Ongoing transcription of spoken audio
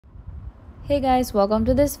Hey guys, welcome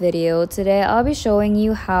to this video. Today I'll be showing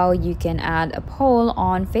you how you can add a poll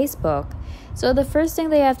on Facebook. So the first thing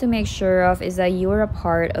that you have to make sure of is that you are a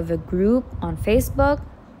part of a group on Facebook,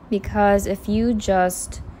 because if you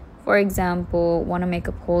just, for example, want to make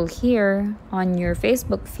a poll here on your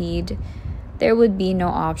Facebook feed, there would be no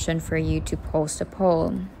option for you to post a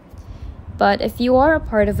poll. But if you are a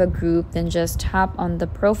part of a group, then just tap on the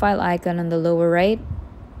profile icon on the lower right,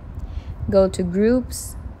 go to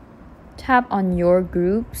groups, tap on your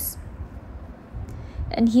groups,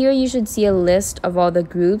 and here you should see a list of all the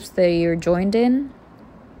groups that you're joined in.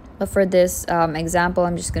 But for this example,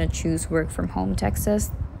 I'm just going to choose Work from Home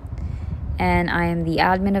Texas, and I am the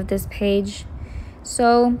admin of this page.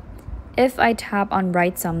 So if I tap on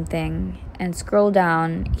Write Something and scroll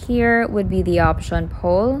down, here would be the option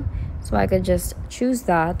Poll. So I could just choose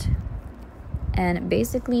that and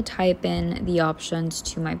basically type in the options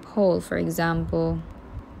to my poll. For example,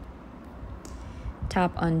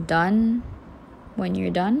 tap on Done when you're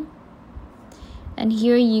done, and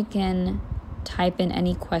here you can type in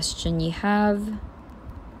any question you have.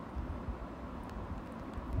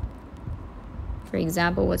 For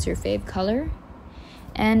example, what's your fave color?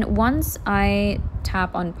 And once I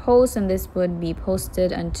tap on post, and this would be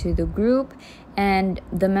posted onto the group, and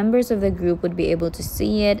the members of the group would be able to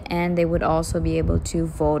see it, and they would also be able to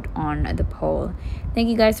vote on the poll. Thank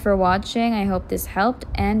you guys for watching. I hope this helped,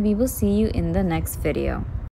 and we will see you in the next video.